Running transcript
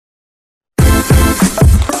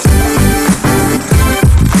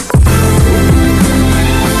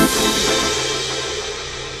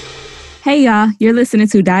Hey, y'all, you're listening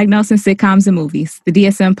to Diagnosing Sitcoms and Movies, the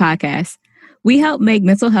DSM podcast. We help make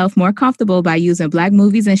mental health more comfortable by using Black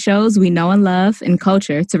movies and shows we know and love and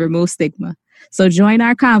culture to remove stigma. So join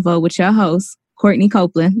our convo with your host, Courtney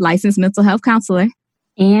Copeland, licensed mental health counselor.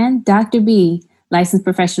 And Dr. B, licensed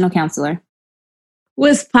professional counselor.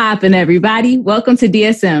 What's poppin', everybody? Welcome to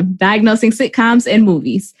DSM, Diagnosing Sitcoms and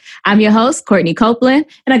Movies. I'm your host, Courtney Copeland,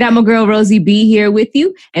 and I got my girl Rosie B here with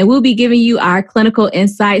you, and we'll be giving you our clinical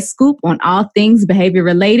insight scoop on all things behavior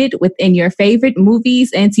related within your favorite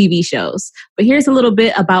movies and TV shows. But here's a little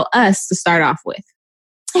bit about us to start off with.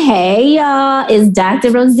 Hey, y'all, it's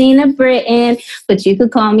Dr. Rosina Britton, but you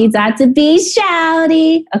could call me Dr. B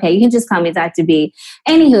Shouty. Okay, you can just call me Dr. B.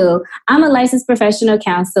 Anywho, I'm a licensed professional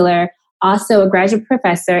counselor, also a graduate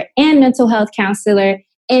professor and mental health counselor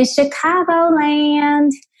in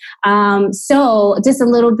Chicagoland. So just a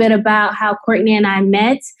little bit about how Courtney and I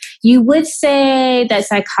met. You would say that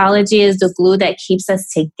psychology is the glue that keeps us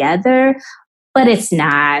together, but it's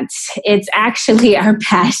not. It's actually our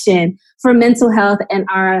passion for mental health and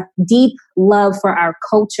our deep love for our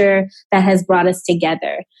culture that has brought us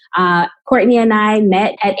together. Courtney and I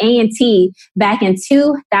met at A&T back in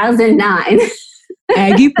 2009.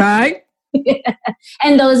 Aggie Pride.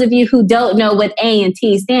 And those of you who don't know what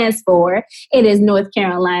A&T stands for, it is North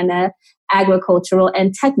Carolina Agricultural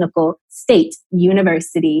and Technical State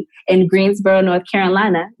University in Greensboro, North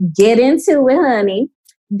Carolina. Get into it, honey.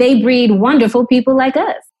 They breed wonderful people like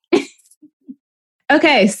us.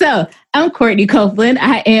 Okay, so I'm Courtney Copeland.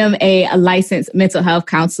 I am a licensed mental health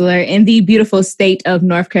counselor in the beautiful state of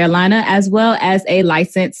North Carolina, as well as a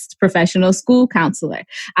licensed professional school counselor.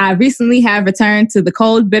 I recently have returned to the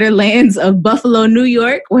cold, bitter lands of Buffalo, New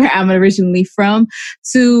York, where I'm originally from,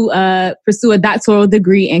 to pursue a doctoral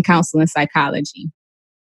degree in counseling psychology.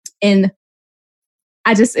 And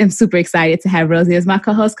I just am super excited to have Rosie as my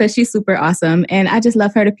co-host because she's super awesome and I just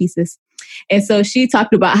love her to pieces. And so she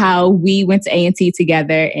talked about how we went to A&T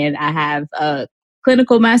together, and I have a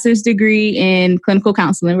clinical master's degree in clinical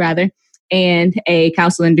counseling, and a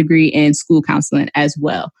counseling degree in school counseling as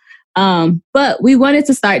well. But we wanted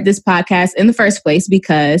to start this podcast in the first place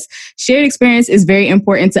because shared experience is very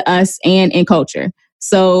important to us and in culture.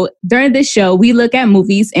 So during this show, we look at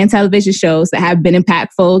movies and television shows that have been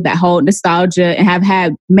impactful, that hold nostalgia, and have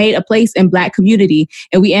had made a place in Black community.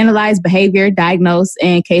 And we analyze behavior, diagnose,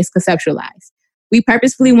 and case conceptualize. We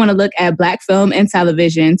purposefully want to look at Black film and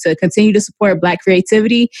television to continue to support Black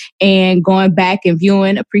creativity and going back and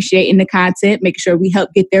viewing, appreciating the content, making sure we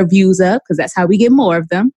help get their views up because that's how we get more of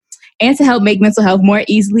them. And to help make mental health more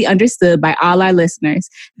easily understood by all our listeners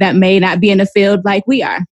that may not be in the field like we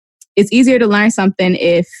are. It's easier to learn something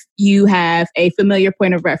if you have a familiar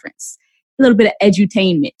point of reference, a little bit of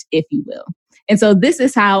edutainment, if you will. And so this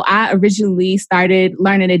is how I originally started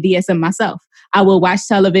learning the DSM myself. I will watch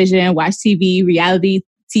television, watch TV, reality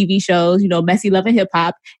TV shows, Messy Love and Hip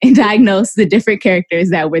Hop, and diagnose the different characters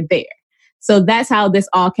that were there. So that's how this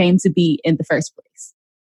all came to be in the first place.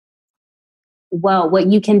 Well, what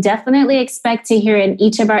you can definitely expect to hear in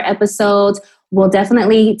each of our episodes, we'll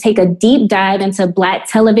definitely take a deep dive into Black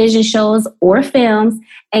television shows or films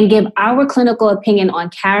and give our clinical opinion on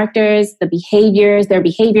characters, their behaviors,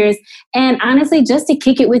 and honestly, just to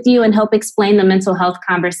kick it with you and help explain the mental health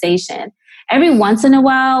conversation. Every once in a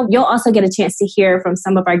while, you'll also get a chance to hear from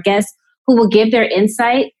some of our guests who will give their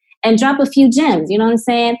insight and drop a few gems. You know what I'm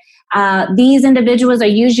saying? These individuals are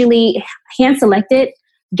usually hand-selected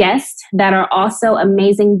guests that are also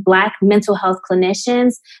amazing Black mental health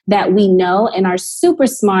clinicians that we know and are super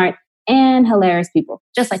smart and hilarious people,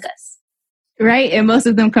 just like us. Right. And most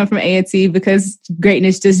of them come from A&T because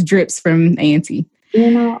greatness just drips from A&T.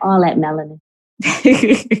 All that melanin.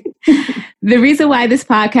 The reason why this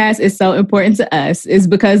podcast is so important to us is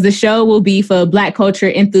because the show will be for Black culture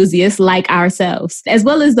enthusiasts like ourselves, as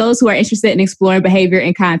well as those who are interested in exploring behavior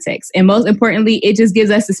and context. And most importantly, it just gives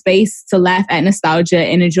us a space to laugh at nostalgia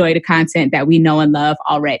and enjoy the content that we know and love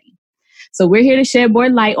already. So we're here to shed more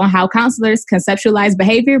light on how counselors conceptualize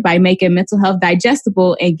behavior by making mental health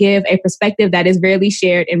digestible and give a perspective that is rarely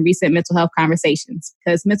shared in recent mental health conversations.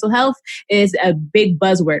 Because mental health is a big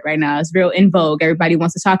buzzword right now. It's real in vogue. Everybody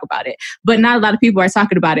wants to talk about it. But not a lot of people are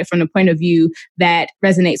talking about it from the point of view that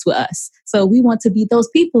resonates with us. So we want to be those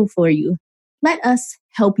people for you. Let us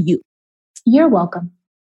help you. You're welcome.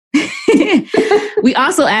 We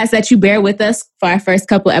also ask that you bear with us for our first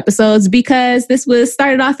couple episodes because this was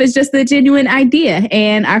started off as just a genuine idea.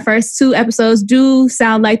 And our first 2 episodes do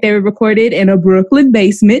sound like they were recorded in a Brooklyn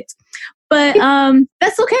basement. But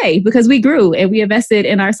that's okay because we grew and we invested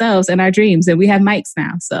in ourselves and our dreams and we have mics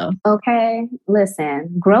now. So okay,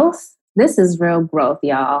 listen, growth This is real growth,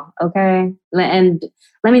 y'all. Okay. And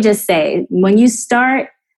let me just say, when you start,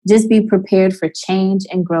 just be prepared for change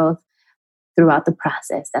and growth throughout the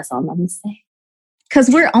process. That's all I'm going to say. Because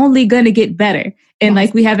we're only going to get better. And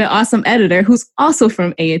like, we have an awesome editor who's also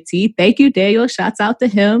from A&T. Thank you, Daniel. Shouts out to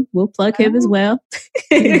him. We'll plug him as well.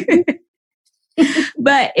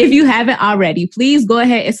 But if you haven't already, please go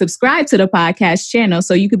ahead and subscribe to the podcast channel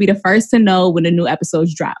so you can be the first to know when the new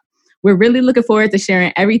episodes drop. We're really looking forward to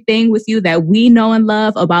sharing everything with you that we know and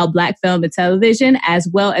love about Black film and television, as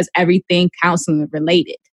well as everything counseling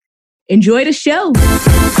related. Enjoy the show.